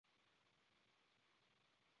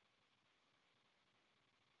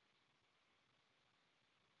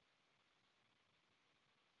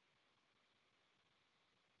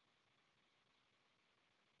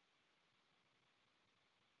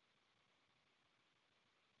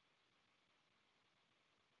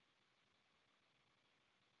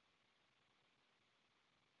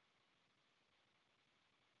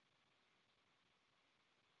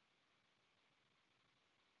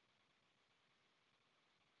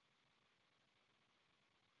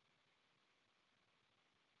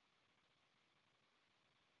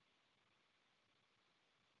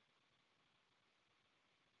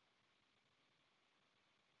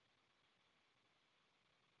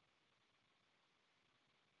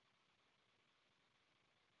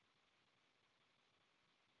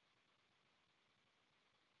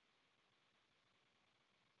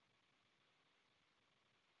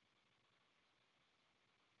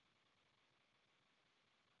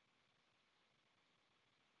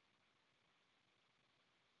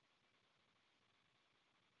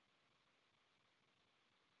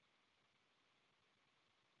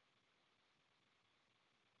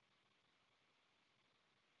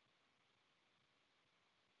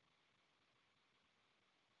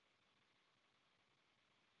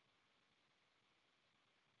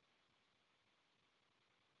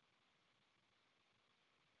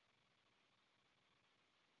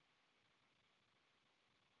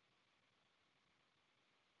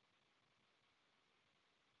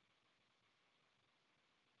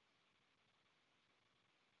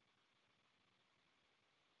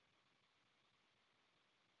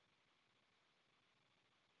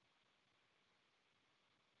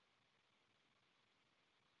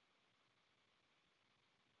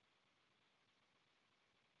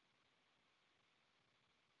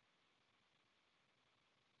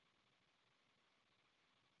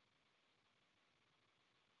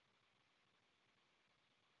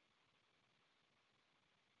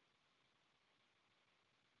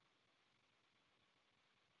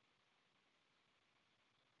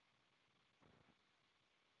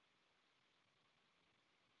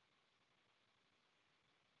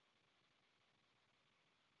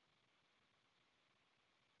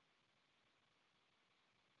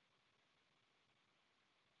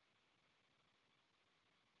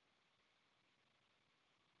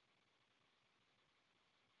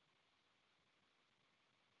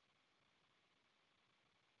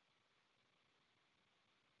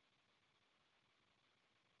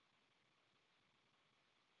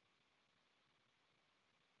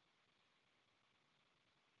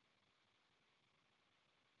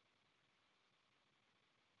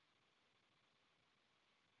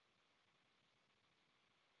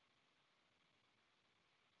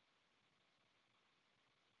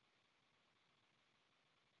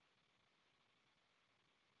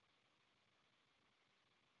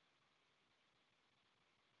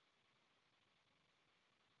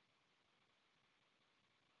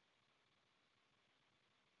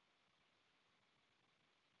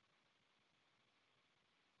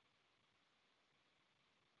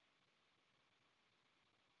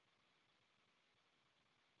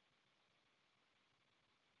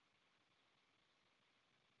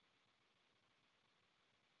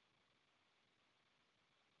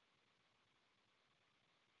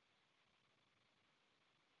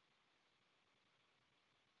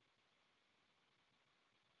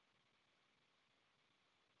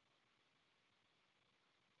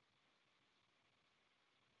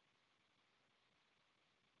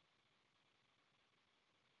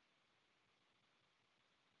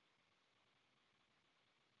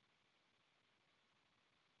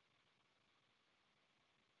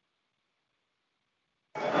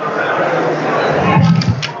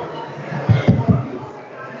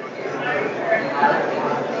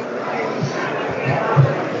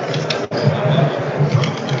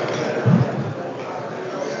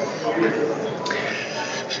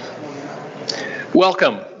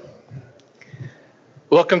Welcome.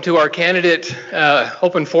 Welcome to our candidate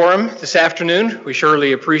open forum this afternoon. We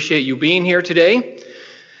surely appreciate you being here today.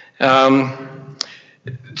 So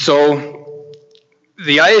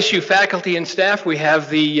the ISU faculty and staff, we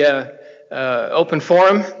have the open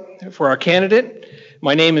forum for our candidate.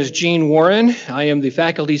 My name is Gene Warren. I am the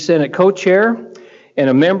Faculty Senate co-chair and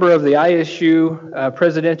a member of the ISU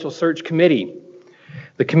Presidential Search Committee.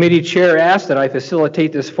 The committee chair asked that I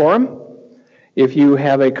facilitate this forum. If you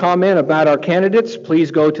have a comment about our candidates, please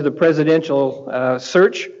go to the presidential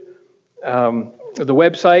search, the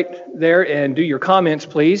website there, and do your comments,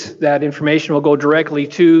 please. That information will go directly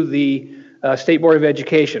to the State Board of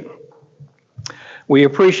Education. We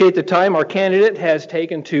appreciate the time our candidate has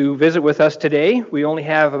taken to visit with us today. We only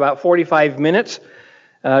have about 45 minutes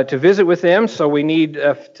to visit with them, so we need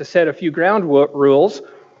to set a few ground rules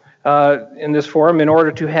in this forum in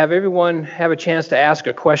order to have everyone have a chance to ask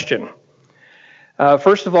a question.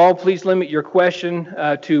 First of all, please limit your question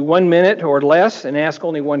to 1 minute or less and ask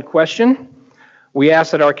only one question. We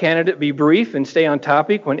ask that our candidate be brief and stay on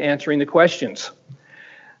topic when answering the questions.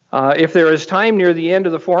 If there is time near the end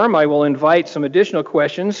of the forum, I will invite some additional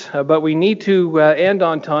questions, but we need to end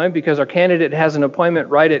on time because our candidate has an appointment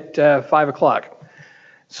right at 5 o'clock.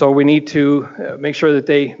 So we need to make sure that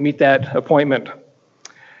they meet that appointment.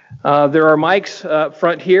 There are mics up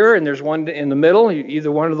front here, and there's one in the middle.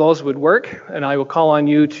 Either one of those would work, and I will call on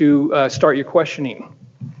you to start your questioning.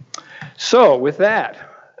 So with that,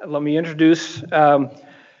 let me introduce Dr.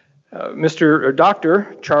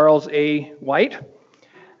 Charles A. Wight.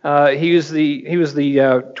 He was the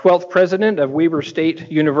 12th president of Weber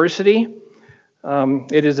State University.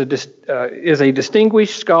 It is a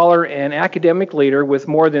distinguished scholar and academic leader with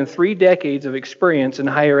more than 3 decades of experience in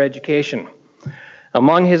higher education.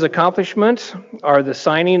 Among his accomplishments are the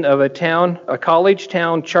signing of a college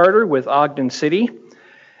town charter with Ogden City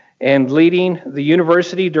and leading the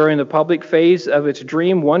university during the public phase of its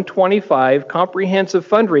Dream 125 comprehensive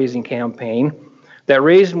fundraising campaign that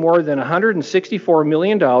raised more than $164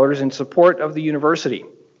 million in support of the university.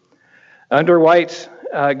 Under Wight's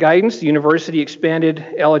guidance, the university expanded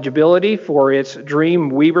eligibility for its Dream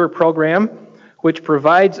Weber program, which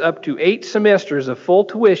provides up to 8 semesters of full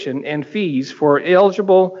tuition and fees for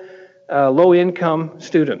eligible low-income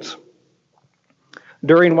students.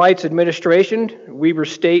 During Wight's administration, Weber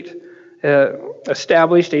State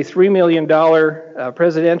established a $3 million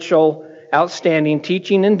presidential outstanding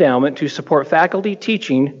teaching endowment to support faculty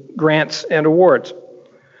teaching grants and awards.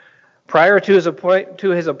 Prior to his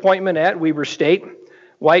appointment at Weber State,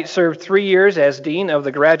 Wight served 3 years as dean of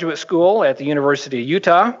the graduate school at the University of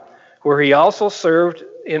Utah, where he also served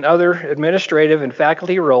in other administrative and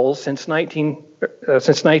faculty roles since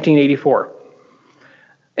 1984.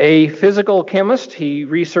 A physical chemist, he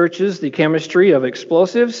researches the chemistry of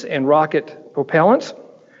explosives and rocket propellants.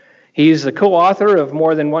 He's the co-author of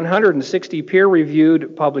more than 160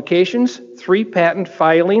 peer-reviewed publications, 3 patent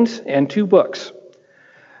filings, and 2 books.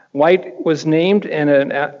 Wight was named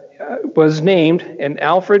an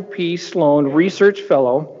Alfred P. Sloan Research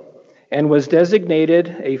Fellow and was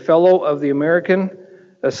designated a Fellow of the American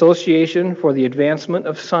Association for the Advancement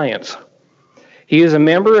of Science. He is a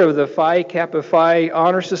member of the Phi Kappa Phi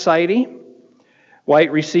Honor Society.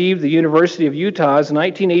 Wight received the University of Utah's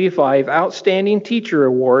 1985 Outstanding Teacher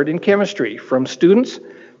Award in Chemistry from students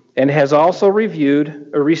and has also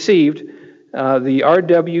received the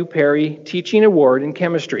R.W. Perry Teaching Award in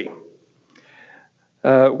Chemistry.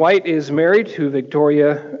 Wight is married to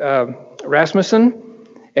Victoria Rasmussen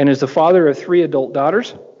and is the father of 3 adult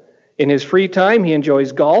daughters. In his free time, he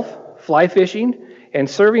enjoys golf, fly fishing, and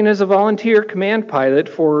serving as a volunteer command pilot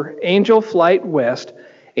for Angel Flight West,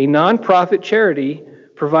 a nonprofit charity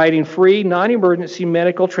providing free non-emergency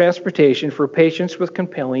medical transportation for patients with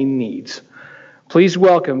compelling needs. Please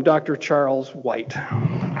welcome Dr. Charles Wight.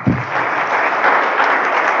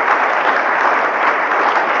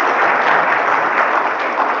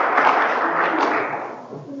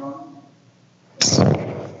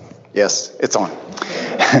 Yes, it's on.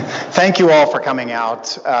 Thank you all for coming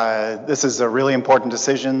out. This is a really important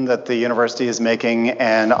decision that the university is making,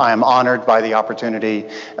 and I am honored by the opportunity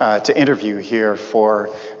to interview here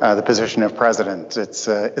for the position of president.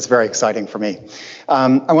 It's very exciting for me.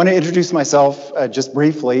 I want to introduce myself just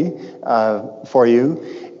briefly for you,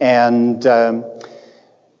 and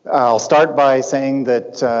I'll start by saying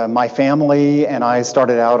that my family and I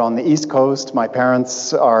started out on the East Coast. My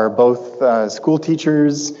parents are both school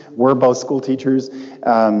teachers. We're both school teachers.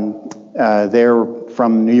 They're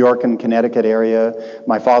from New York and Connecticut area.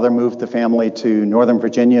 My father moved the family to Northern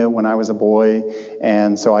Virginia when I was a boy,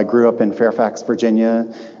 and so I grew up in Fairfax,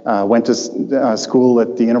 Virginia. Went to school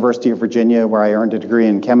at the University of Virginia, where I earned a degree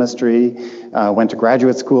in chemistry. Went to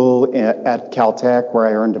graduate school at Caltech, where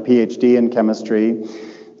I earned a PhD in chemistry.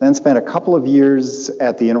 Then spent a couple of years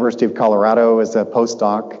at the University of Colorado as a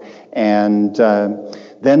postdoc, and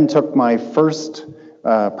then took my first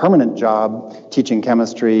permanent job teaching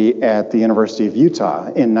chemistry at the University of Utah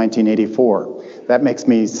in 1984. That makes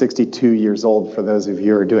me 62 years old, for those of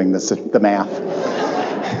you who are doing the math.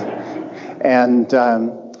 And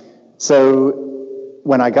so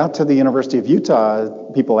when I got to the University of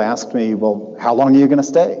Utah, people asked me, well, how long are you going to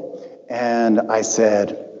stay? And I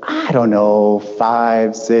said, I don't know,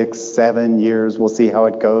 5, 6, 7 years. We'll see how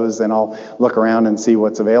it goes, and I'll look around and see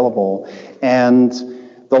what's available. And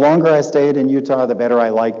the longer I stayed in Utah, the better I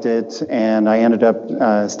liked it, and I ended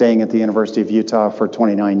up staying at the University of Utah for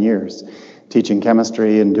 29 years, teaching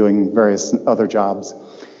chemistry and doing various other jobs.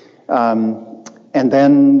 And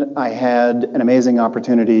then I had an amazing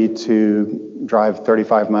opportunity to drive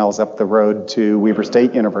 35 miles up the road to Weber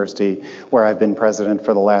State University, where I've been president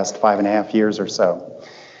for the last 5.5 years or so.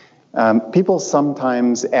 People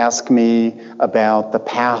sometimes ask me about the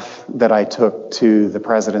path that I took to the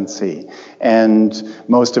presidency, and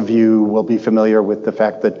most of you will be familiar with the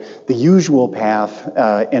fact that the usual path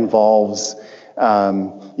involves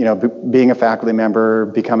being a faculty member,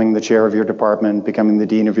 becoming the chair of your department, becoming the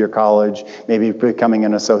dean of your college, maybe becoming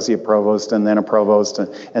an associate provost and then a provost,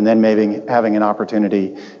 and then maybe having an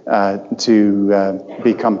opportunity to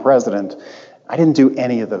become president. I didn't do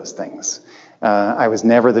any of those things. I was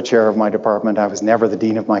never the chair of my department. I was never the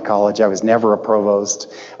dean of my college. I was never a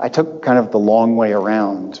provost. I took kind of the long way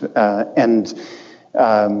around and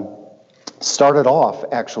started off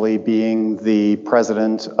actually being the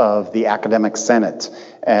president of the Academic Senate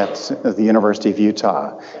at the University of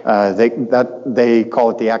Utah. They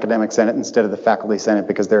call it the Academic Senate instead of the Faculty Senate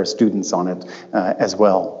because there are students on it as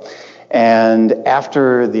well. And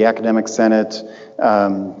after the Academic Senate,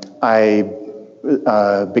 I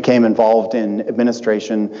became involved in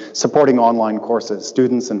administration, supporting online courses,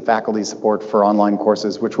 students and faculty support for online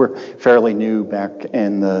courses, which were fairly new back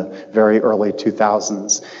in the very early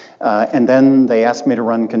 2000s. And then they asked me to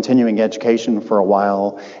run continuing education for a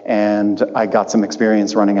while, and I got some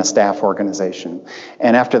experience running a staff organization.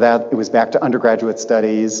 And after that, it was back to undergraduate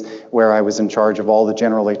studies, where I was in charge of all the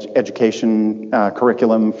general education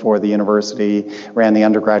curriculum for the university, ran the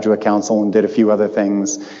undergraduate council, and did a few other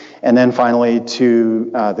things. And then finally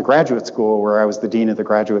to the graduate school, where I was the dean of the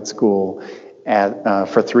graduate school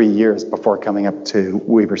for 3 years before coming up to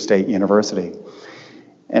Weber State University.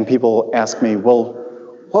 And people ask me, well,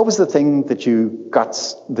 what was the thing that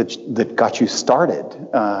got you started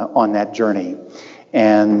on that journey?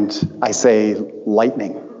 And I say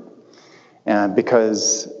lightning,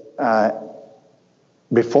 because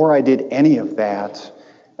before I did any of that,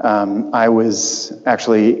 I was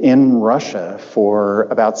actually in Russia for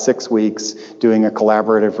about 6 weeks doing a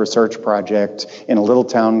collaborative research project in a little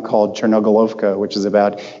town called Chernogolovka, which is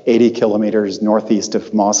about 80 kilometers northeast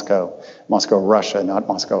of Moscow, Russia, not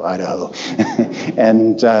Moscow, Idaho.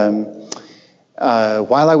 And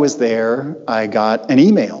while I was there, I got an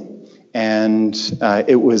email. And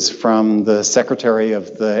it was from the secretary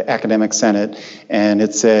of the Academic Senate, and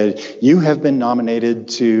it said, you have been nominated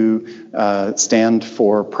to stand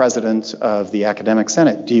for president of the Academic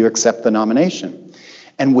Senate. Do you accept the nomination?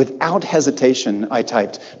 And without hesitation, I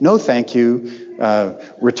typed, no, thank you,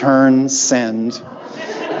 return, send.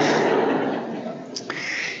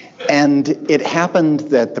 And it happened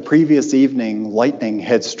that the previous evening, lightning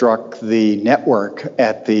had struck the network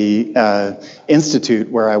at the institute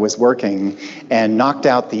where I was working and knocked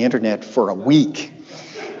out the internet for a week.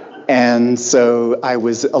 And so I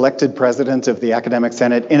was elected president of the Academic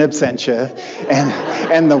Senate in absentia,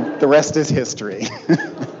 and the rest is history.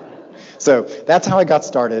 So that's how I got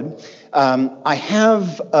started. I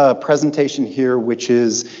have a presentation here which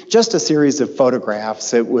is just a series of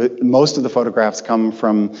photographs. Most of the photographs come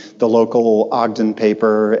from the local Ogden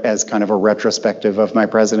paper as kind of a retrospective of my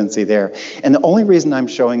presidency there. And the only reason I'm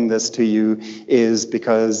showing this to you is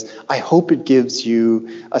because I hope it gives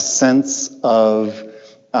you a sense of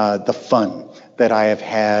the fun that I have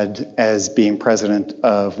had as being president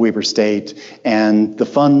of Weber State and the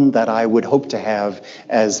fun that I would hope to have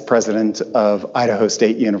as president of Idaho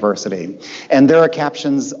State University. And there are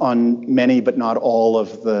captions on many, but not all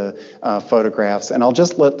of the photographs. And I'll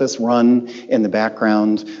just let this run in the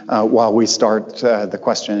background while we start the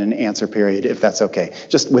question and answer period, if that's okay,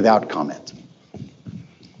 just without comment.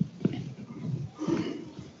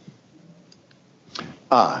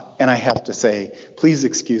 And I have to say, please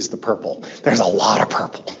excuse the purple. There's a lot of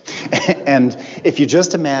purple. And if you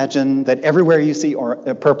just imagine that everywhere you see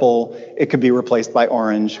purple, it could be replaced by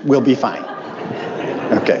orange, we'll be fine.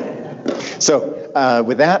 Okay. So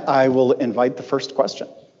with that, I will invite the first question.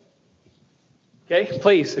 Okay,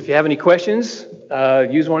 please, if you have any questions,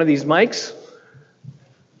 use one of these mics.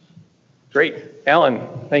 Great. Alan,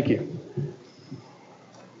 thank you.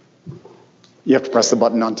 You have to press the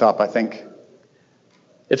button on top, I think.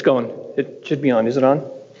 It's going. It should be on. Is it on?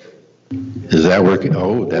 Is that working?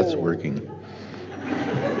 Oh, that's working.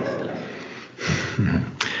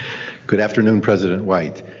 Good afternoon, President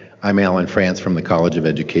Wight. I'm Alan France from the College of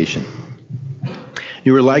Education.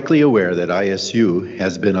 You are likely aware that ISU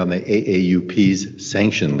has been on the AAUP's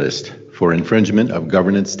sanction list for infringement of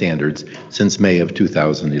governance standards since May of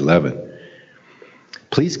 2011.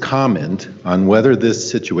 Please comment on whether this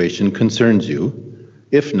situation concerns you.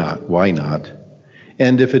 If not, why not?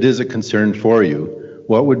 And if it is a concern for you,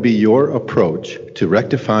 what would be your approach to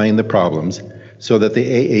rectifying the problems so that the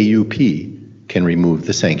AAUP can remove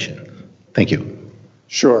the sanction? Thank you.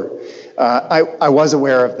 Sure. I was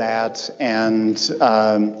aware of that, and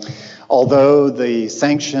although the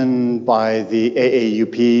sanction by the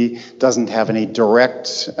AAUP doesn't have any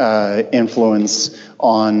direct influence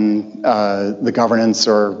on the governance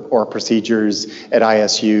or procedures at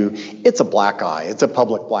ISU, it's a black eye. It's a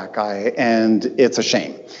public black eye, and it's a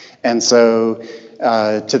shame. And so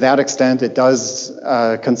to that extent, it does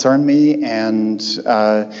concern me, and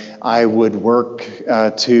I would work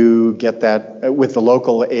to get that with the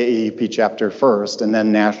local AAUP chapter first, and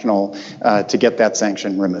then national to get that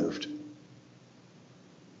sanction removed.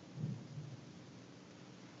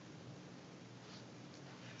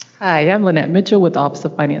 Hi, I'm Lynette Mitchell with the Office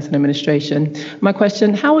of Finance and Administration. My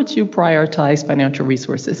question, how would you prioritize financial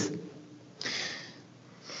resources?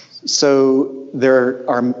 So there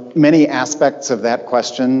are many aspects of that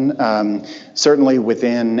question. Certainly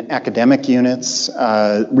within academic units,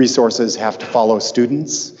 resources have to follow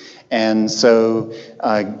students. And so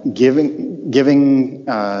giving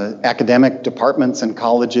academic departments and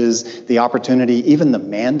colleges the opportunity, even the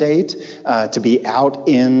mandate, to be out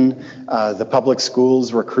in the public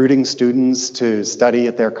schools recruiting students to study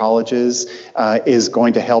at their colleges is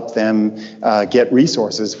going to help them get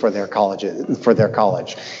resources for their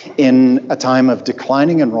college. In a time of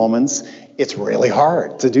declining enrollments, it's really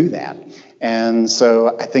hard to do that. And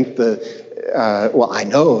so I think I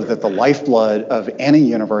know that the lifeblood of any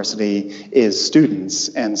university is students,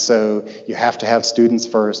 and so you have to have students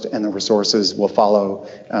first, and the resources will follow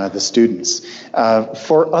the students.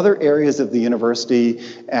 For other areas of the university,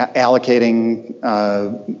 allocating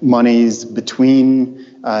monies between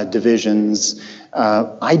divisions,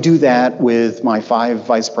 I do that with my 5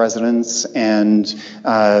 vice presidents, and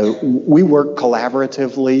we work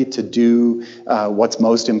collaboratively to do what's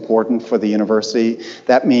most important for the university.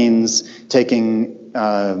 That means taking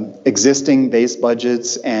existing base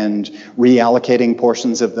budgets and reallocating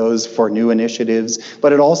portions of those for new initiatives,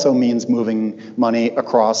 but it also means moving money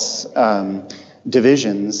across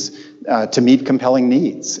divisions to meet compelling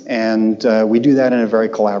needs, and we do that in a very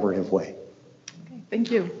collaborative way. Okay,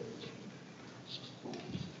 thank you.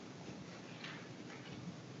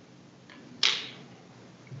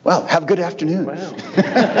 Well, have a good afternoon. Wow.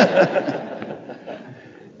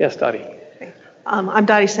 Yes, Dottie. I'm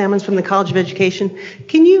Dottie Salmons from the College of Education.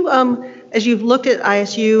 Can you, as you've looked at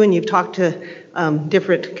ISU and you've talked to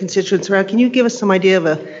different constituents around, can you give us some idea of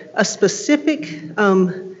a specific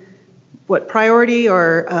priority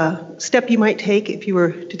or step you might take if you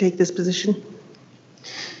were to take this position?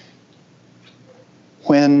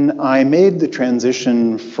 When I made the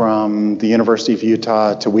transition from the University of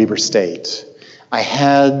Utah to Weber State, I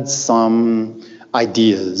had some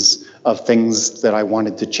ideas of things that I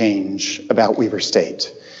wanted to change about Weber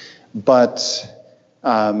State. But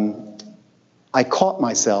I caught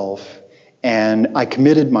myself and I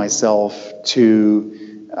committed myself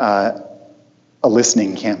to a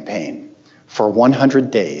listening campaign for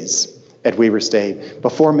 100 days at Weber State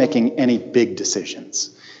before making any big decisions.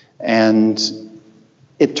 And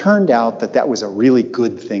it turned out that that was a really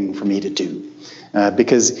good thing for me to do.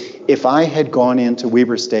 Because if I had gone into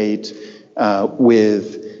Weber State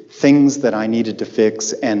with things that I needed to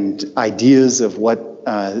fix and ideas of what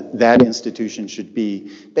that institution should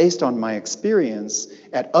be based on my experience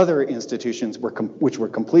at other institutions which were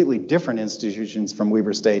completely different institutions from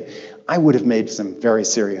Weber State, I would have made some very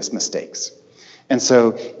serious mistakes. And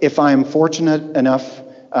so if I'm fortunate enough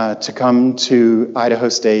to come to Idaho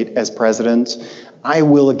State as president, I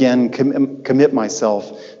will again commit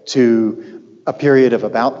myself to a period of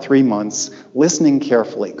about 3 months, listening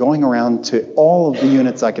carefully, going around to all of the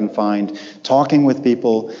units I can find, talking with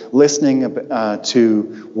people, listening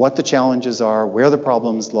to what the challenges are, where the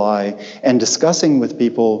problems lie, and discussing with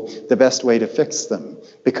people the best way to fix them.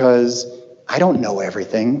 Because I don't know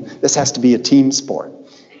everything. This has to be a team sport.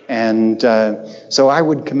 And so I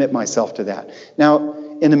would commit myself to that. Now,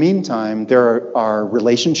 in the meantime, there are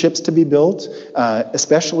relationships to be built,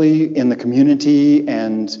 especially in the community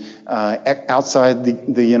and outside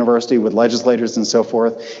the university with legislators and so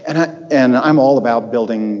forth. And I'm all about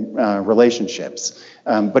building relationships.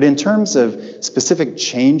 But in terms of specific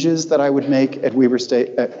changes that I would make at Weber State,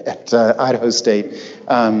 at Idaho State,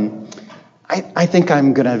 I think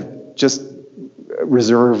I'm going to just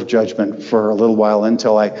reserve judgment for a little while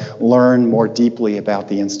until I learn more deeply about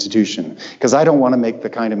the institution, because I don't want to make the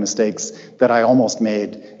kind of mistakes that I almost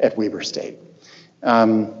made at Weber State.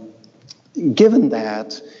 Given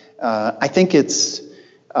that, I think it's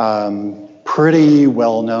pretty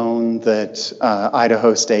well known that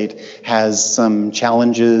Idaho State has some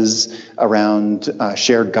challenges around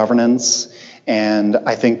shared governance, and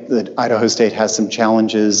I think that Idaho State has some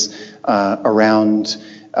challenges around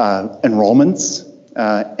enrollments.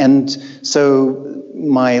 And so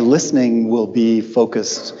my listening will be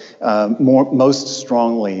focused most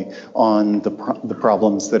strongly on the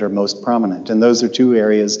problems that are most prominent. And those are two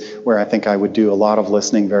areas where I think I would do a lot of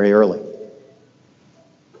listening very early.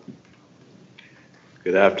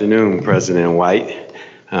 Good afternoon, President Wight.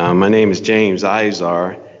 My name is James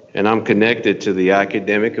Izar, and I'm connected to the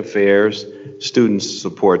Academic Affairs Student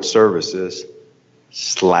Support Services /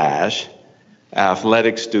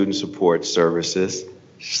 Athletic Student Support Services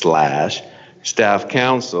 / Staff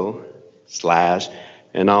Council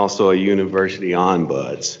 / and also a University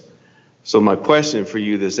Ombuds. So my question for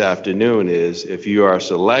you this afternoon is, if you are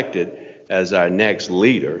selected as our next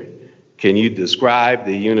leader, can you describe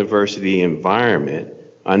the university environment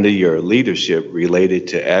under your leadership related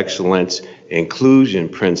to excellence, inclusion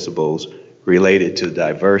principles related to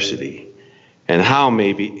diversity? And how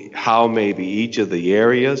maybe each of the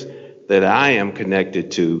areas that I am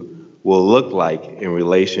connected to will look like in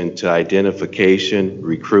relation to identification,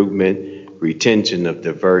 recruitment, retention of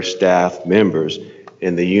diverse staff members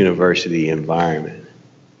in the university environment?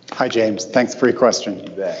 Hi, James. Thanks for your question. You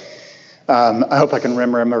bet. I hope I can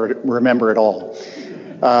remember it all.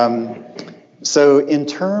 So in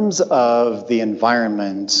terms of the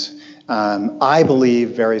environment, I believe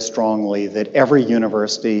very strongly that every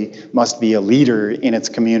university must be a leader in its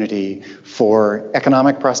community for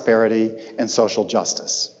economic prosperity and social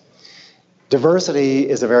justice. Diversity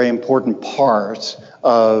is a very important part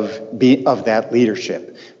of that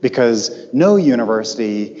leadership, because no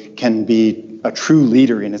university can be a true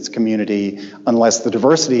leader in its community unless the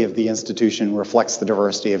diversity of the institution reflects the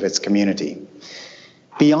diversity of its community.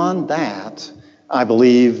 Beyond that, I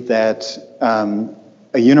believe that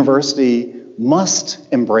a university must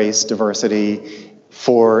embrace diversity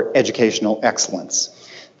for educational excellence.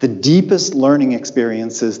 The deepest learning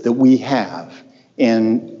experiences that we have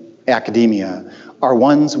in academia are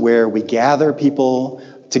ones where we gather people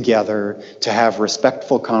together to have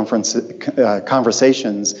respectful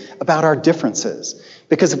conversations about our differences.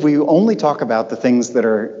 Because if we only talk about the things that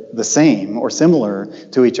are the same or similar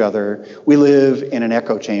to each other, we live in an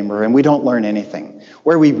echo chamber and we don't learn anything.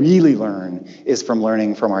 Where we really learn is from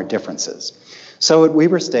learning from our differences. So at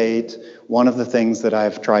Weber State, one of the things that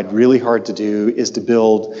I've tried really hard to do is to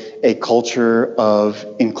build a culture of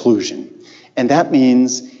inclusion. And that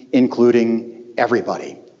means including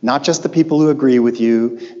everybody. Not just the people who agree with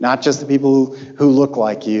you, not just the people who look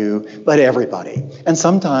like you, but everybody. And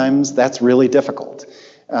sometimes that's really difficult.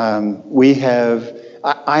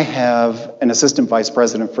 I have an assistant vice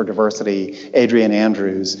president for diversity, Adrienne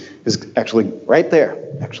Andrews, who's actually right there,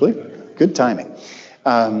 good timing.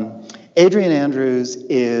 Adrienne Andrews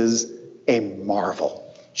is a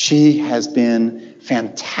marvel. She has been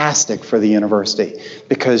fantastic for the university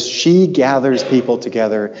because she gathers people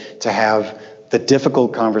together to have the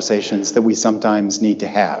difficult conversations that we sometimes need to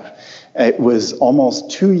have. It was almost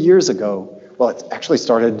 2 years ago, well, it actually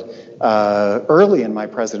started early in my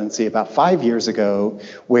presidency, about 5 years ago,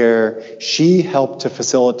 where she helped to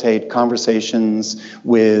facilitate conversations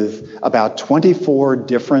with about 24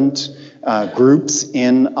 different groups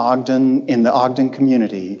in the Ogden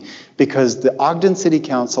community, because the Ogden City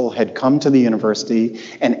Council had come to the university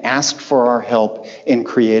and asked for our help in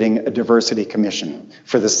creating a diversity commission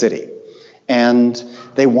for the city. And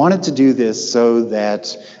they wanted to do this so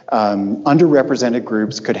that underrepresented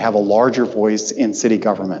groups could have a larger voice in city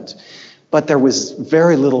government. But there was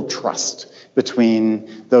very little trust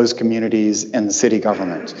between those communities and the city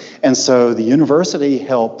government. And so the university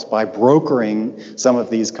helped by brokering some of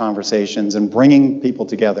these conversations and bringing people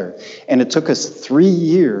together. And it took us 3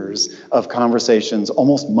 years of conversations,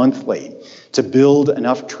 almost monthly, to build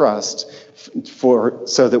enough trust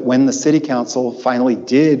so that when the city council finally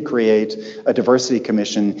did create a diversity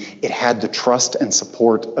commission, it had the trust and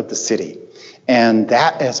support of the city. And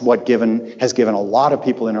that is what has given a lot of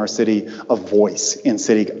people in our city a voice in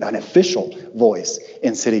an official voice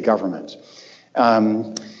in city government.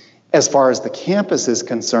 As far as the campus is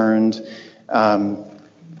concerned,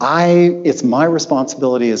 it's my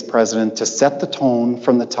responsibility as president to set the tone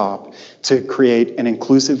from the top to create an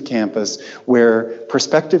inclusive campus where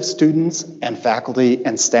prospective students and faculty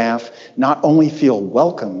and staff not only feel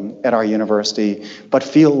welcome at our university, but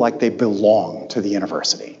feel like they belong to the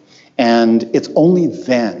university. And it's only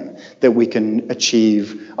then that we can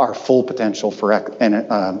achieve our full potential for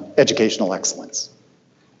educational excellence.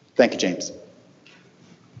 Thank you, James.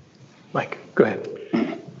 Mike, go ahead.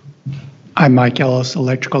 I'm Mike Ellis,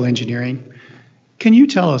 Electrical Engineering. Can you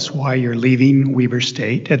tell us why you're leaving Weber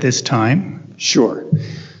State at this time? Sure.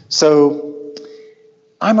 So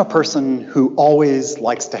I'm a person who always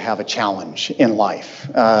likes to have a challenge in life.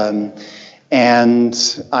 And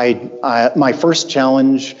my first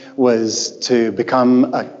challenge was to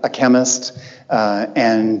become a chemist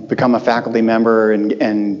and become a faculty member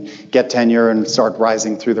and get tenure and start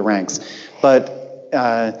rising through the ranks. But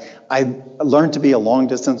I learned to be a long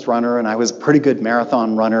distance runner, and I was a pretty good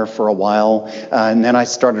marathon runner for a while. And then I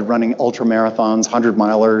started running ultra marathons,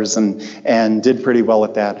 100-milers, and did pretty well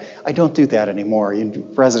at that. I don't do that anymore.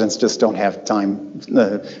 Residents just don't have time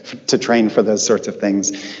to train for those sorts of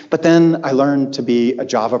things. But then I learned to be a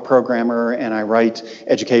Java programmer, and I write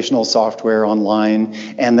educational software online.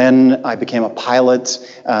 And then I became a pilot,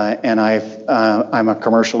 and I'm a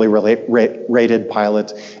commercially rated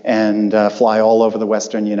pilot and fly all over the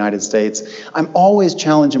Western United States. I'm always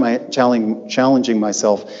challenging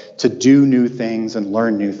myself to do new things and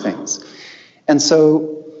learn new things. And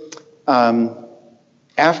so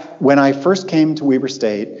when I first came to Weber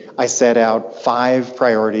State, I set out 5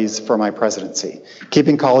 priorities for my presidency: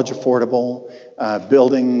 keeping college affordable,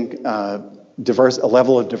 building a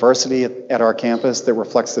level of diversity at our campus that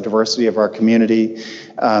reflects the diversity of our community,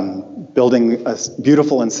 building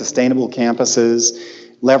beautiful and sustainable campuses,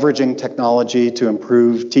 leveraging technology to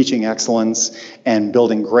improve teaching excellence, and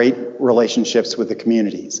building great relationships with the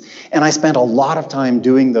communities. And I spent a lot of time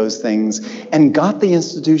doing those things and got the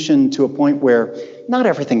institution to a point where not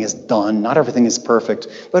everything is done, not everything is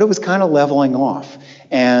perfect, but it was kind of leveling off.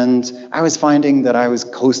 And I was finding that I was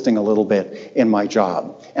coasting a little bit in my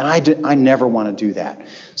job. And I never want to do that.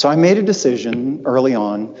 So I made a decision early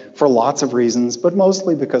on, for lots of reasons, but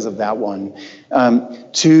mostly because of that one,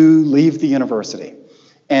 to leave the university.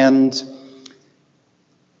 And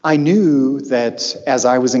I knew that as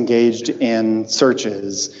I was engaged in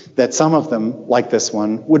searches, that some of them, like this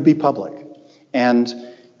one, would be public. And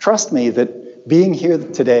trust me that being here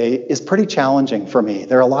today is pretty challenging for me.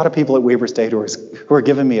 There are a lot of people at Weber State who are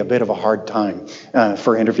giving me a bit of a hard time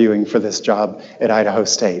for interviewing for this job at Idaho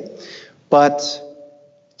State. But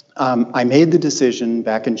I made the decision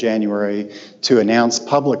back in January to announce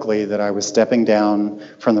publicly that I was stepping down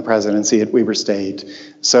from the presidency at Weber State,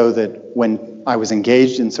 so that when I was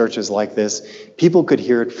engaged in searches like this, people could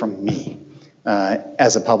hear it from me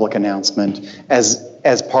as a public announcement,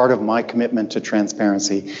 as part of my commitment to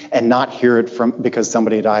transparency, and not hear it because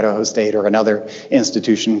somebody at Idaho State or another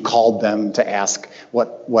institution called them to ask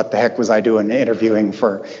what the heck was I doing interviewing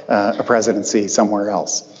for a presidency somewhere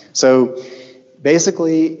else. So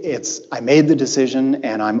basically, I made the decision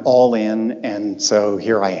and I'm all in, and so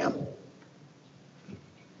here I am.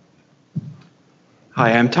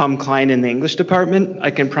 Hi, I'm Tom Klein in the English department. I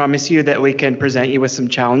can promise you that we can present you with some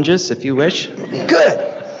challenges if you wish. Good.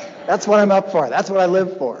 That's what I'm up for. That's what I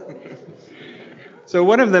live for. So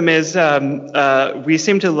one of them is we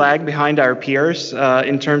seem to lag behind our peers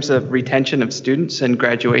in terms of retention of students and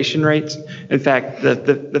graduation rates. In fact,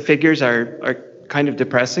 the figures are kind of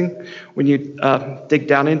depressing when you dig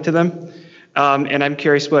down into them. And I'm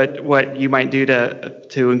curious what you might do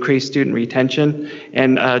to increase student retention.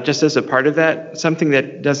 And just as a part of that, something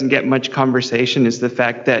that doesn't get much conversation is the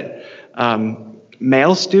fact that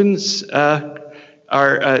male students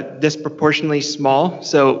disproportionately small.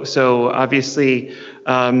 So obviously,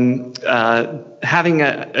 having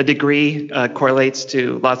a degree correlates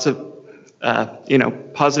to lots of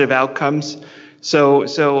positive outcomes.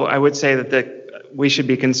 So I would say that we should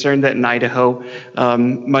be concerned that in Idaho,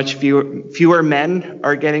 much fewer men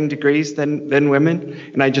are getting degrees than women.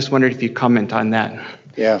 And I just wondered if you comment on that.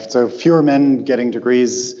 Yeah, so fewer men getting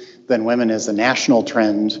degrees than women is a national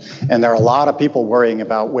trend, and there are a lot of people worrying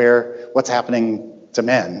about what's happening to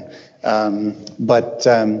men. But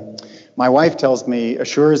my wife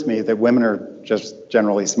assures me that women are just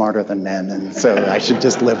generally smarter than men, and so I should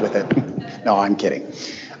just live with it. No, I'm kidding.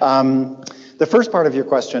 The first part of your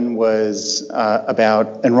question was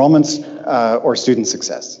about enrollments or student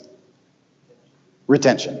success.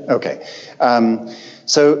 Retention, okay.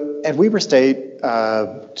 So at Weber State,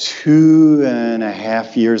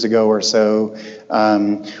 2.5 years ago or so,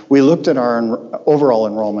 we looked at our overall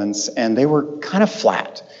enrollments and they were kind of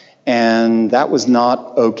flat, and that was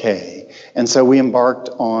not okay. And so we embarked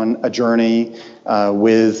on a journey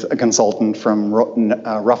with a consultant from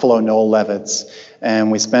Ruffalo Noel Levitz,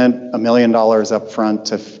 and we spent $1 million up front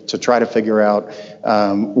to try to figure out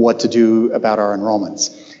what to do about our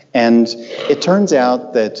enrollments. And it turns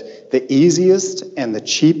out that the easiest and the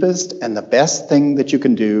cheapest and the best thing that you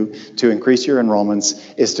can do to increase your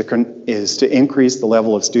enrollments is to increase the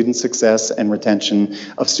level of student success and retention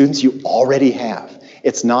of students you already have.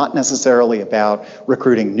 It's not necessarily about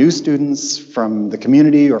recruiting new students from the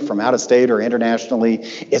community or from out of state or internationally.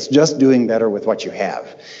 It's just doing better with what you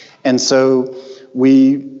have. And so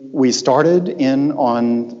we started in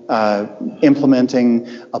on implementing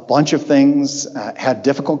a bunch of things, had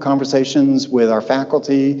difficult conversations with our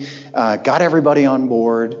faculty, got everybody on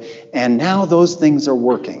board, and now those things are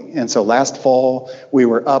working. And so last fall, we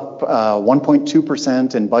were up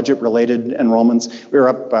 1.2% in budget-related enrollments. We were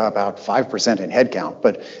up about 5% in headcount,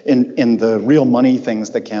 but in the real money things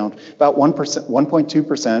that count, about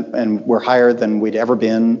 1.2%, and we're higher than we'd ever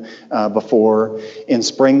been before. In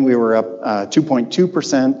spring, we were up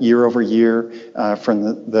 2.2% year over year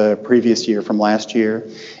from the previous year, from last year.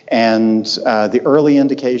 And the early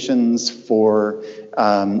indications for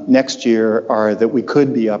next year are that we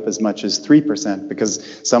could be up as much as 3%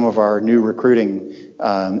 because some of our new recruiting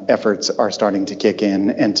efforts are starting to kick in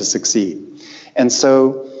and to succeed. And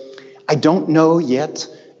so I don't know yet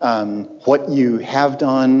what you have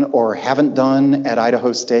done or haven't done at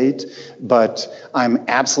Idaho State, but I'm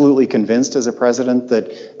absolutely convinced as a president that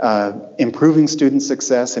improving student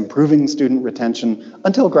success, improving student retention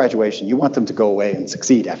until graduation, you want them to go away and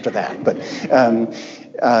succeed after that, but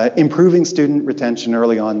improving student retention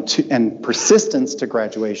early on and persistence to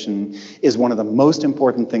graduation is one of the most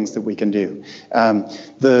important things that we can do.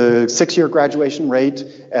 The 6-year graduation rate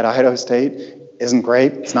at Idaho State isn't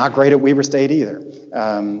great. It's not great at Weber State either.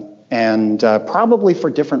 And probably for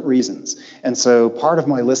different reasons. And so part of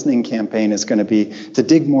my listening campaign is going to be to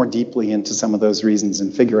dig more deeply into some of those reasons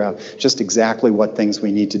and figure out just exactly what things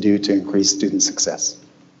we need to do to increase student success.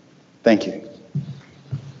 Thank you.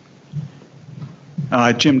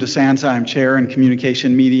 Jim DeSanza, I'm Chair in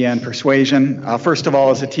Communication, Media, and Persuasion. First of all,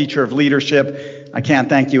 as a teacher of leadership, I can't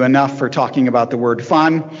thank you enough for talking about the word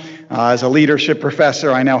fun. As a leadership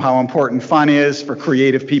professor, I know how important fun is for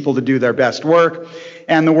creative people to do their best work.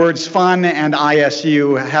 And the words fun and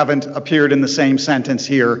ISU haven't appeared in the same sentence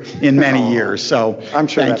here in many years. So I'm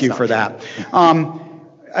sure thank you for that.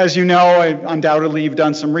 As you know, undoubtedly you've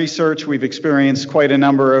done some research. We've experienced quite a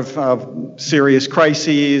number of serious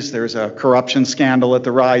crises. There's a corruption scandal at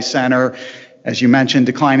the Rise Center. As you mentioned,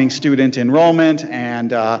 declining student enrollment,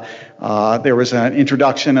 and there was an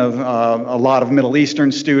introduction of a lot of Middle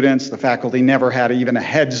Eastern students. The faculty never had even a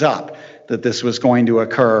heads up that this was going to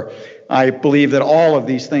occur. I believe that all of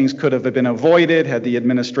these things could have been avoided had the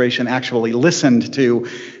administration actually listened to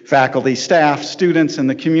faculty, staff, students, and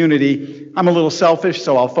the community. I'm a little selfish,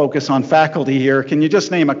 so I'll focus on faculty here. Can you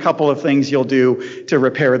just name a couple of things you'll do to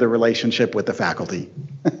repair the relationship with the faculty?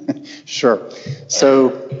 Sure.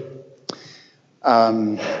 So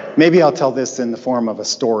maybe I'll tell this in the form of a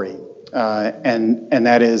story, and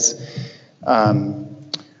that is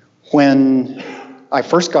when I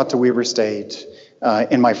first got to Weber State,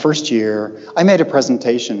 in my first year, I made a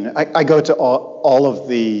presentation. I go to all of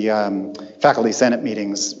the faculty senate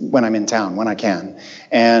meetings when I'm in town, when I can.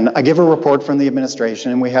 And I give a report from the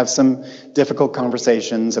administration, and we have some difficult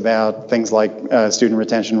conversations about things like student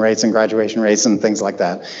retention rates and graduation rates and things like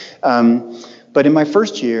that. But in my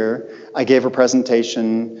first year, I gave a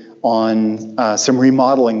presentation on some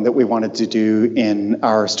remodeling that we wanted to do in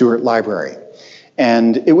our Stewart Library.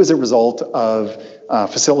 And it was a result of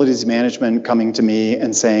facilities management coming to me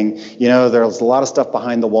and saying, you know, there's a lot of stuff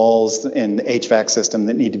behind the walls in the HVAC system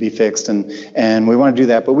that need to be fixed, and we want to do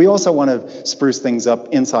that, but we also want to spruce things up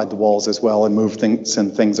inside the walls as well and move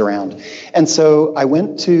things around. And so I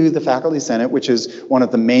went to the Faculty Senate, which is one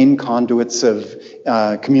of the main conduits of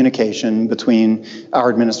communication between our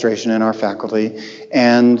administration and our faculty,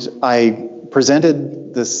 and I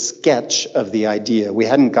presented the sketch of the idea. We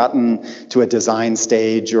hadn't gotten to a design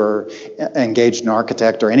stage or engaged an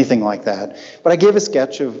architect or anything like that, but I gave a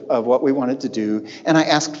sketch of what we wanted to do, and I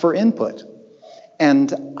asked for input.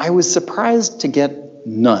 And I was surprised to get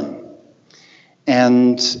none.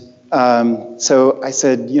 And so I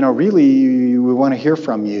said, you know, really, we want to hear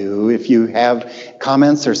from you. If you have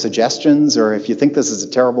comments or suggestions, or if you think this is a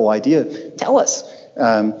terrible idea, tell us.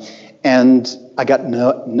 And I got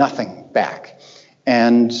nothing back.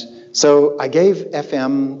 And so I gave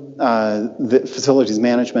FM, the facilities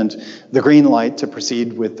management, the green light to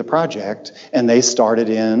proceed with the project, and they started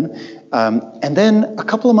in. And then a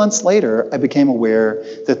couple of months later, I became aware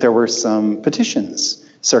that there were some petitions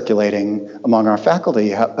circulating among our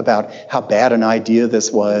faculty about how bad an idea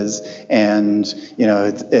this was, and you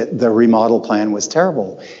know, the remodel plan was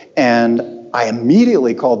terrible. And I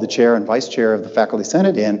immediately called the chair and vice chair of the Faculty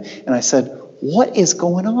Senate in, and I said, what is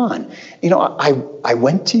going on? You know, I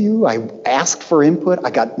went to you, I asked for input,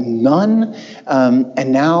 I got none,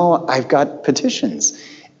 and now I've got petitions.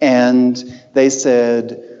 And they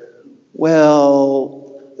said, well,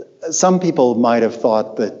 some people might have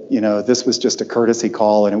thought that, you know, this was just a courtesy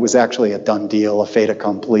call and it was actually a done deal, a fait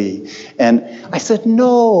accompli. And I said,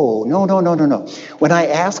 no. When I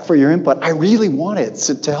asked for your input, I really wanted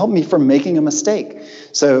to help me from making a mistake.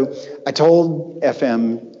 So I told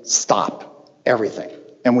FM, stop everything.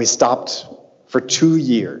 And we stopped for 2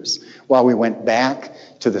 years while we went back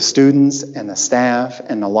to the students and the staff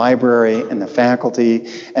and the library and the faculty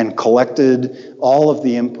and collected all of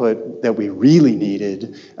the input that we really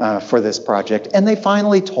needed for this project. And they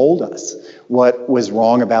finally told us what was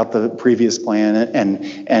wrong about the previous plan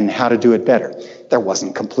and how to do it better. There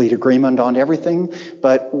wasn't complete agreement on everything,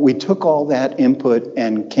 but we took all that input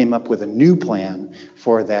and came up with a new plan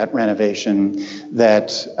for that renovation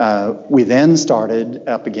that we then started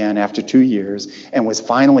up again after 2 years and was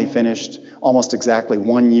finally finished almost exactly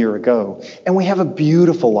 1 year ago. And we have a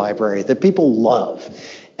beautiful library that people love.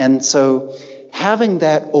 And so having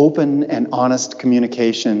that open and honest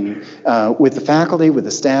communication with the faculty, with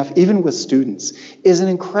the staff, even with students, is an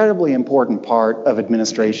incredibly important part of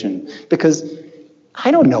administration, because I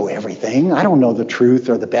don't know everything. I don't know the truth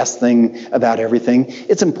or the best thing about everything.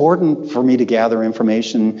 It's important for me to gather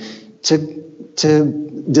information to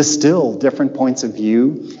distill different points of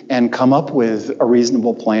view and come up with a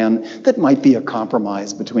reasonable plan that might be a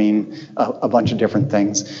compromise between a bunch of different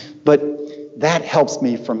things. But that helps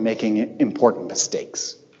me from making important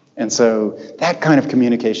mistakes. And so that kind of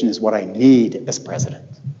communication is what I need as president.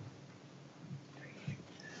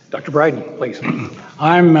 Dr. Bryden, please.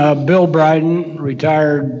 I'm Bill Bryden,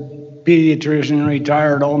 retired pediatrician,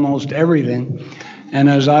 retired almost everything. And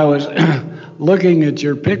as I was looking at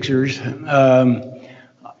your pictures,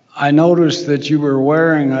 I noticed that you were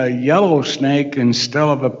wearing a yellow snake instead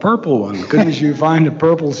of a purple one. Couldn't you find a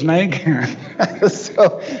purple snake?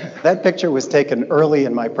 So that picture was taken early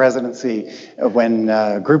in my presidency when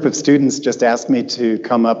a group of students just asked me to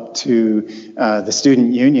come up to the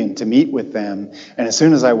student union to meet with them. And as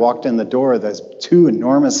soon as I walked in the door, those 2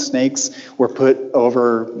 enormous snakes were put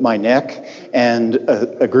over my neck, and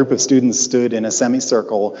a group of students stood in a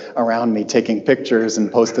semicircle around me taking pictures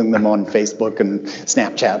and posting them on Facebook and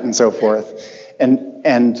Snapchat and so forth.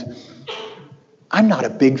 And I'm not a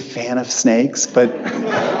big fan of snakes, but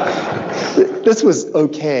this was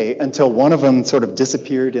okay until one of them sort of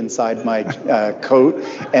disappeared inside my coat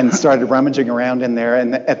and started rummaging around in there.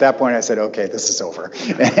 And at that point I said, okay, this is over.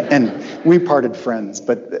 And we parted friends,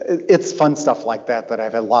 but it's fun stuff like that that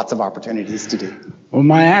I've had lots of opportunities to do. Well,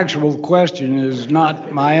 my actual question is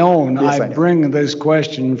not my own. Yes, I bring this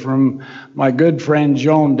question from my good friend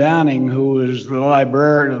Joan Downing, who is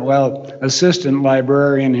the assistant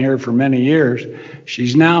librarian here for many years.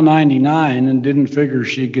 She's now 99 and didn't figure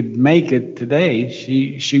she could make it today.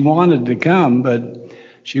 She wanted to come, but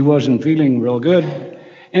she wasn't feeling real good.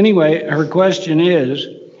 Anyway, her question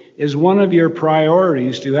is one of your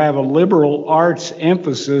priorities to have a liberal arts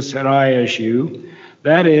emphasis at ISU?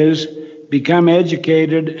 That is, become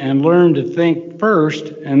educated and learn to think first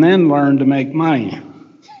and then learn to make money.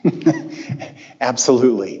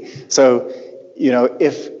 Absolutely. So, you know,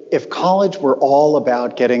 if if college were all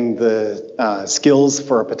about getting the skills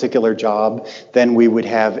for a particular job, then we would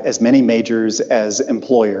have as many majors as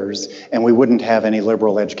employers, and we wouldn't have any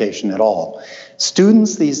liberal education at all.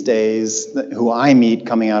 Students these days who I meet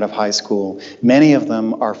coming out of high school, many of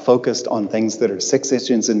them are focused on things that are 6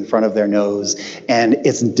 inches in front of their nose, and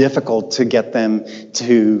it's difficult to get them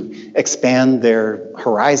to expand their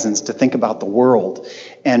horizons, to think about the world.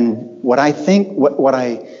 And what I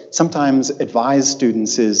sometimes advise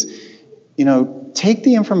students is, take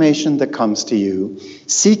the information that comes to you,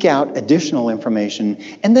 seek out additional information,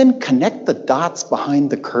 and then connect the dots behind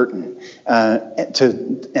the curtain.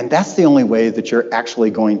 And that's the only way that you're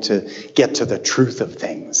actually going to get to the truth of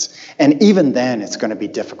things. And even then, it's going to be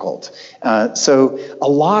difficult. So a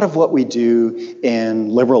lot of what we do in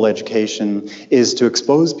liberal education is to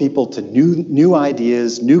expose people to new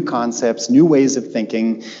ideas, new concepts, new ways of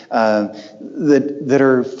thinking that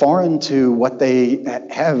are foreign to what they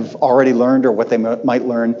have already learned or what they might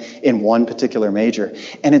learn in one particular major.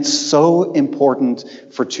 And it's so important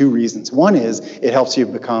for 2 reasons. One is it helps you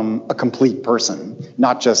become a complete person,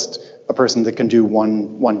 not just a person that can do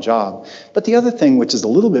one job. But the other thing, which is a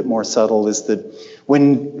little bit more subtle, is that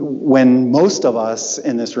when most of us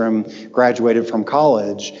in this room graduated from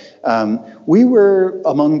college, we were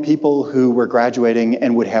among people who were graduating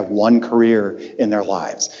and would have one career in their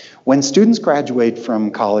lives. When students graduate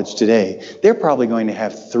from college today, they're probably going to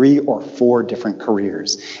have 3 or 4 different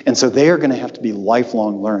careers. And so they are going to have to be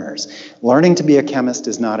lifelong learners. Learning to be a chemist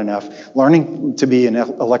is not enough. Learning to be an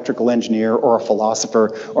electrical engineer or a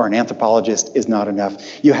philosopher or an anthropologist is not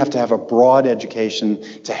enough. You have to have a broad education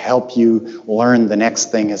to help you learn the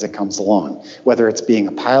next thing as it comes along, whether it's being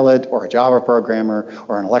a pilot or a Java programmer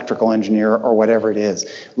or an electrical engineer or whatever it is.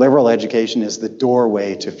 Liberal education is the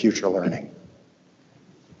doorway to future learning.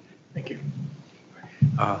 Thank you.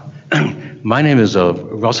 My name is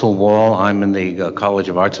Russell Wall. I'm in the College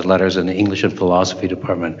of Arts and Letters in the English and Philosophy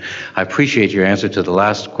Department. I appreciate your answer to the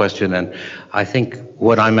last question, and I think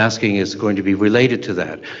what I'm asking is going to be related to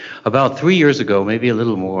that. About 3 years ago, maybe a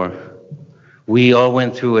little more, we all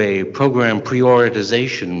went through a program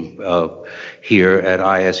prioritization here at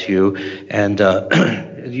ISU, and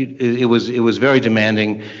it was very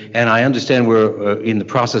demanding, and I understand we're in the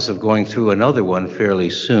process of going through another one fairly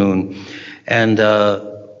soon. And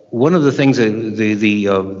one of the things that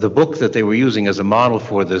the book that they were using as a model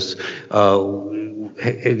for this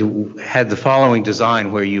it had the following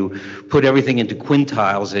design where you put everything into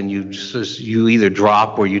quintiles and you either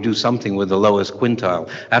drop or you do something with the lowest quintile.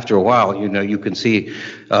 After a while, you can see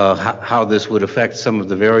how this would affect some of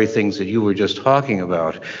the very things that you were just talking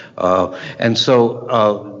about. And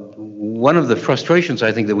so one of the frustrations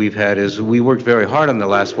I think that we've had is we worked very hard on the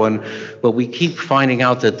last one, but we keep finding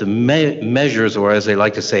out that the measures, or as they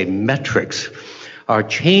like to say, metrics, are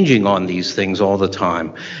changing on these things all the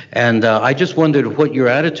time. And I just wondered what your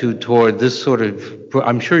attitude toward this sort of,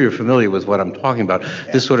 I'm sure you're familiar with what I'm talking about,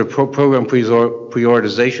 this sort of program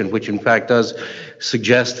prioritization, which in fact does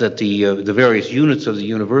suggest that the various units of the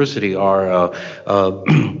university are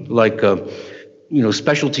like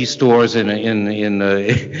specialty stores in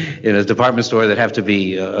a department store that have to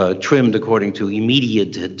be trimmed according to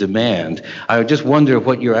immediate demand. I just wonder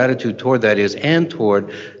what your attitude toward that is, and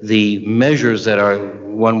toward the measures that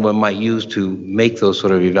one might use to make those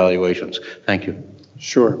sort of evaluations. Thank you.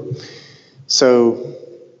 Sure. So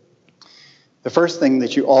the first thing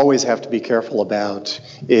that you always have to be careful about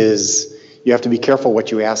is you have to be careful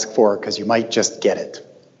what you ask for, because you might just get it.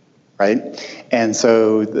 Right? And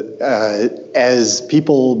so as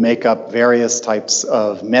people make up various types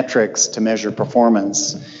of metrics to measure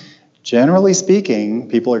performance, generally speaking,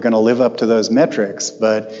 people are going to live up to those metrics,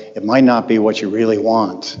 but it might not be what you really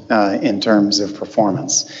want in terms of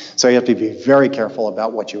performance. So you have to be very careful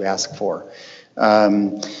about what you ask for. A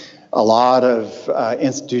lot of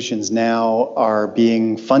institutions now are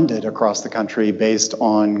being funded across the country based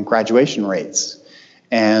on graduation rates.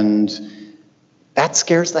 And that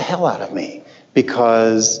scares the hell out of me,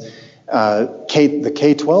 because the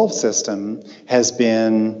K-12 system has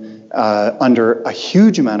been under a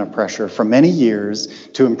huge amount of pressure for many years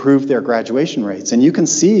to improve their graduation rates. And you can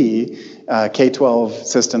see K-12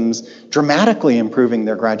 systems dramatically improving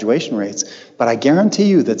their graduation rates, but I guarantee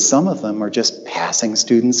you that some of them are just passing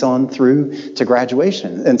students on through to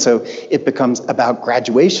graduation. And so it becomes about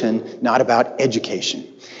graduation, not about education.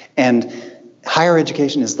 And higher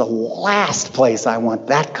education is the last place I want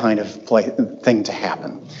that kind of thing to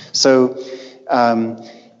happen. So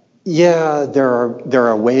Yeah, there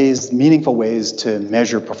are ways, meaningful ways to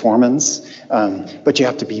measure performance, but you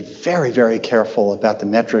have to be very, very careful about the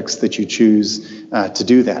metrics that you choose to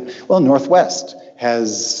do that. Well, Northwest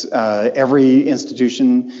has every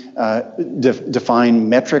institution define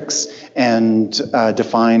metrics and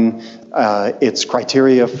define its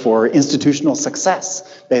criteria for institutional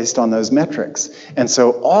success based on those metrics. And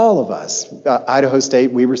so all of us, Idaho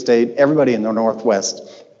State, Weber State, everybody in the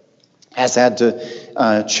Northwest has had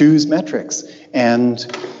to choose metrics. And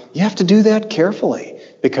you have to do that carefully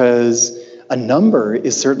because a number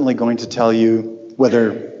is certainly going to tell you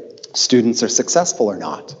whether students are successful or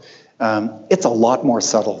not. It's a lot more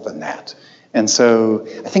subtle than that. And so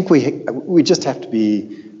I think we just have to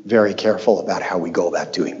be very careful about how we go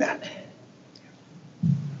about doing that.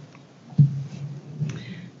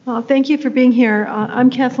 Thank you for being here. I'm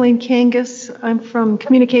Kathleen Kangas. I'm from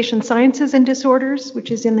Communication Sciences and Disorders,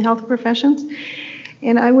 which is in the health professions.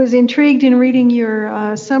 And I was intrigued in reading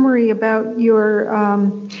your summary about your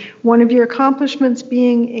one of your accomplishments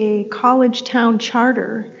being a college town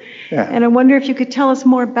charter. Yeah. And I wonder if you could tell us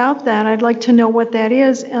more about that. I'd like to know what that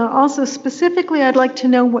is. Also, specifically, I'd like to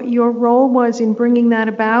know what your role was in bringing that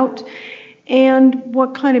about and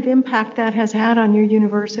what kind of impact that has had on your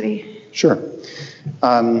university. Sure.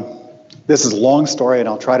 This is a long story, and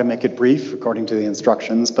I'll try to make it brief according to the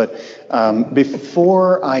instructions. But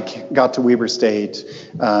before I got to Weber State,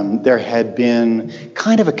 there had been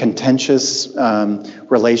kind of a contentious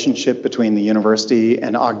relationship between the university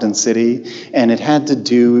and Ogden City, and it had to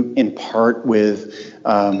do in part with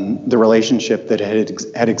the relationship that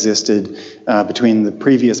had existed between the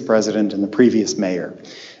previous president and the previous mayor.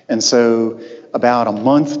 And so about a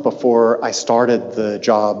month before I started the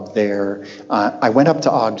job there, I went up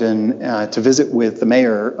to Ogden to visit with the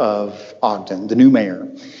mayor of Ogden, the new mayor.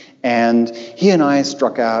 And he and I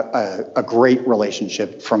struck out a great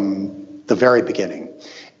relationship from the very beginning.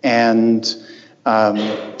 And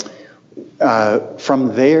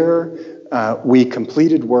from there, we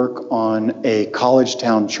completed work on a college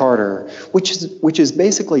town charter, which is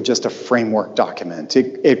basically just a framework document.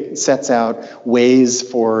 It sets out ways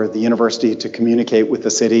for the university to communicate with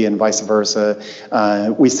the city and vice versa.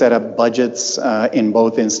 We set up budgets in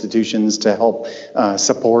both institutions to help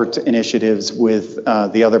support initiatives with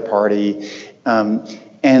the other party.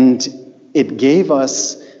 And it gave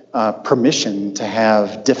us permission to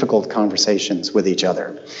have difficult conversations with each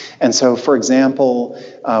other. And so, for example,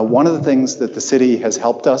 one of the things that the city has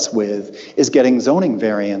helped us with is getting zoning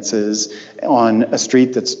variances on a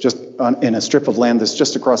street that's just in a strip of land that's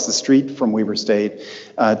just across the street from Weber State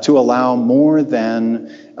to allow more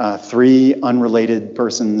than 3 unrelated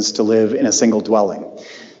persons to live in a single dwelling.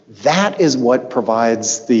 That is what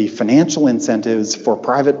provides the financial incentives for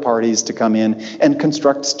private parties to come in and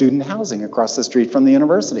construct student housing across the street from the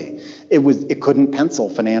university. It couldn't pencil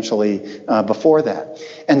financially before that.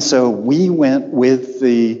 And so we went with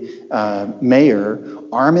the mayor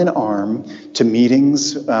arm in arm to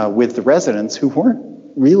meetings with the residents who weren't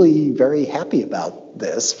really very happy about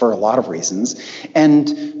this for a lot of reasons,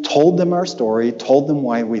 and told them our story, told them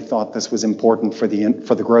why we thought this was important for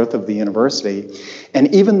the growth of the university.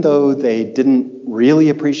 And even though they didn't really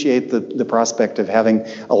appreciate the prospect of having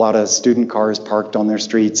a lot of student cars parked on their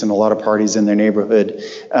streets and a lot of parties in their neighborhood,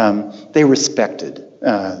 they respected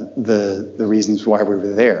the reasons why we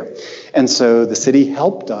were there. And so the city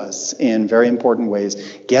helped us in very important ways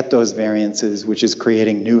get those variances, which is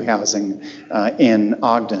creating new housing in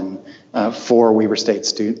Ogden for Weber State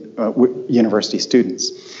University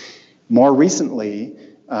students. More recently,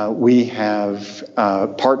 we have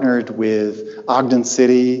partnered with Ogden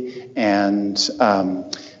City and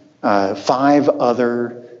 5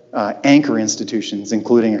 other anchor institutions,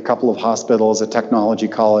 including a couple of hospitals, a technology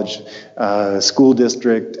college, school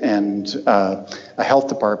district, and a health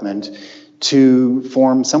department, to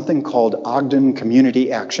form something called Ogden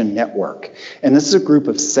Community Action Network. And this is a group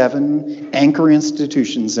of 7 anchor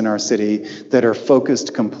institutions in our city that are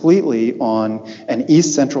focused completely on an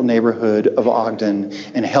east central neighborhood of Ogden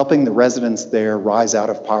and helping the residents there rise out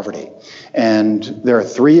of poverty. And there are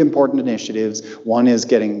 3 important initiatives. One is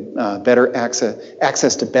getting better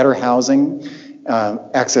access to better housing,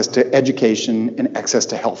 access to education, and access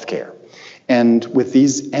to health care. And with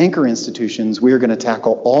these anchor institutions, we are going to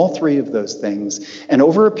tackle all 3 of those things. And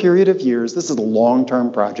over a period of years, this is a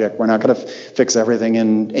long-term project. We're not going to fix everything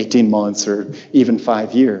in 18 months or even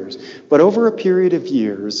 5 years. But over a period of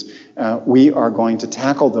years, we are going to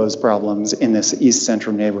tackle those problems in this East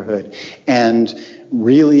Central neighborhood and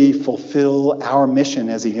really fulfill our mission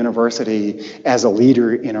as a university as a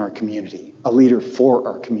leader in our community. a leader for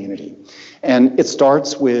our community. And it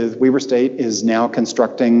starts with Weber State is now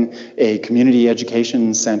constructing a community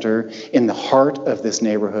education center in the heart of this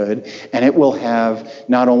neighborhood, and it will have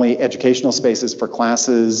not only educational spaces for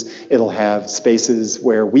classes, it'll have spaces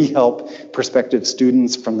where we help prospective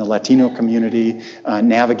students from the Latino community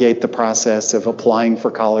navigate the process of applying for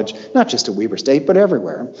college, not just at Weber State, but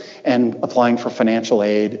everywhere, and applying for financial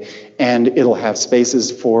aid. And it'll have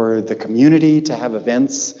spaces for the community to have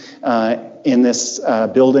events in this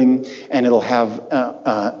building, and it'll have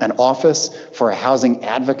an office for a housing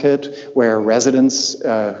advocate where residents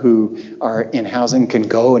who are in housing can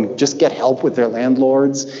go and just get help with their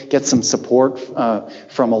landlords, get some support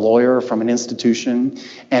from a lawyer, from an institution,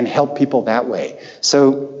 and help people that way.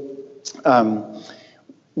 So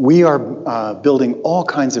we are building all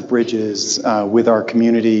kinds of bridges with our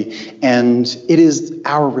community, and it is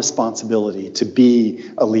our responsibility to be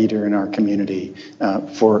a leader in our community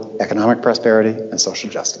for economic prosperity and social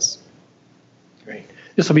justice. Great.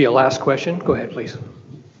 This will be a last question. Go ahead, please.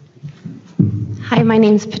 Hi, my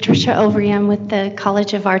name is Patricia Overy. I'm with the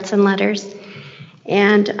College of Arts and Letters.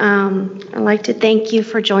 And I'd like to thank you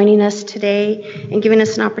for joining us today and giving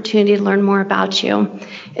us an opportunity to learn more about you.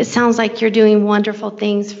 It sounds like you're doing wonderful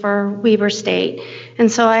things for Weber State. And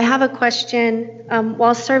so I have a question.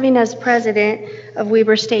 While serving as president of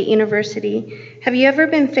Weber State University, have you ever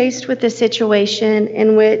been faced with a situation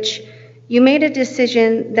in which you made a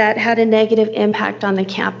decision that had a negative impact on the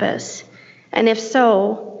campus? And if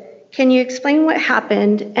so, can you explain what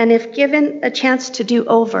happened? And if given a chance to do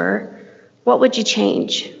over, what would you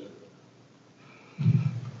change?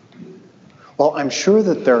 Well, I'm sure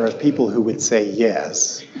that there are people who would say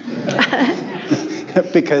yes,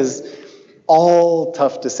 because all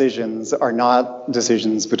tough decisions are not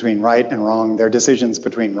decisions between right and wrong, they're decisions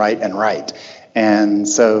between right and right. And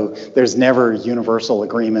so there's never universal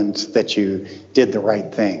agreement that you did the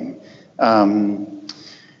right thing. I'm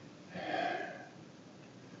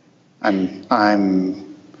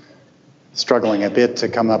struggling a bit to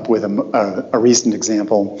come up with a recent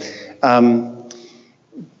example.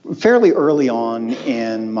 Fairly early on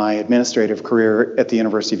in my administrative career at the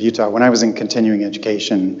University of Utah, when I was in continuing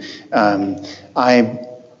education, I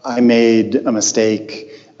made a mistake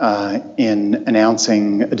in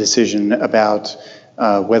announcing a decision about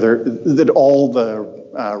whether that all the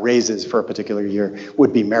raises for a particular year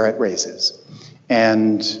would be merit raises.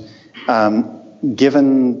 And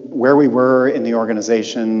given where we were in the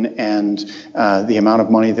organization and the amount of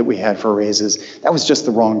money that we had for raises, that was just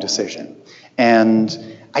the wrong decision.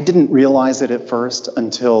 And I didn't realize it at first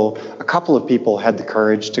until a couple of people had the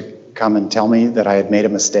courage to come and tell me that I had made a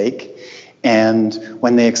mistake. And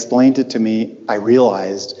when they explained it to me, I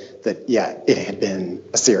realized that, yeah, it had been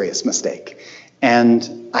a serious mistake.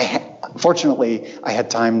 And fortunately, I had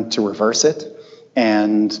time to reverse it.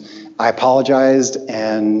 And I apologized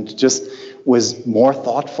and just was more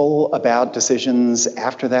thoughtful about decisions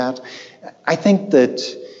after that. I think that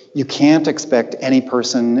you can't expect any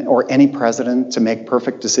person or any president to make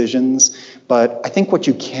perfect decisions, but I think what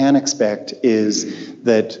you can expect is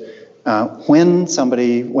that when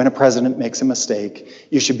a president makes a mistake,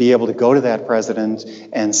 you should be able to go to that president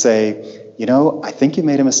and say, you know, I think you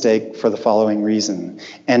made a mistake for the following reason,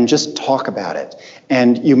 and just talk about it.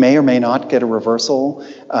 And you may or may not get a reversal,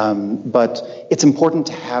 but it's important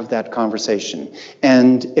to have that conversation.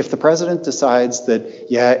 And if the president decides that,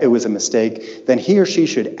 yeah, it was a mistake, then he or she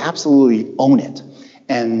should absolutely own it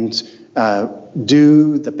and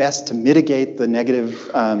do the best to mitigate the negative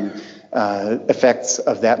effects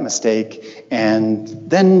of that mistake, and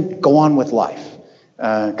then go on with life.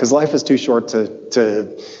 Because life is too short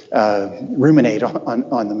to ruminate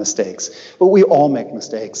on the mistakes. But we all make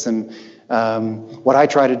mistakes, and what I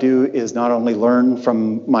try to do is not only learn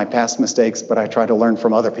from my past mistakes, but I try to learn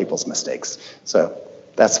from other people's mistakes. So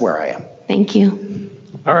that's where I am. Thank you.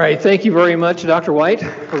 All right, thank you very much, Dr. Wight,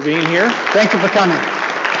 for being here. Thank you for coming.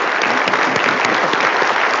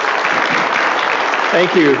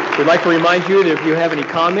 Thank you. We'd like to remind you that if you have any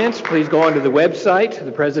comments, please go onto the website,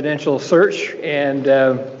 the presidential search, and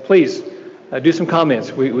please do some comments.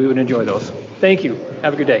 We would enjoy those. Thank you.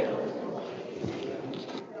 Have a good day.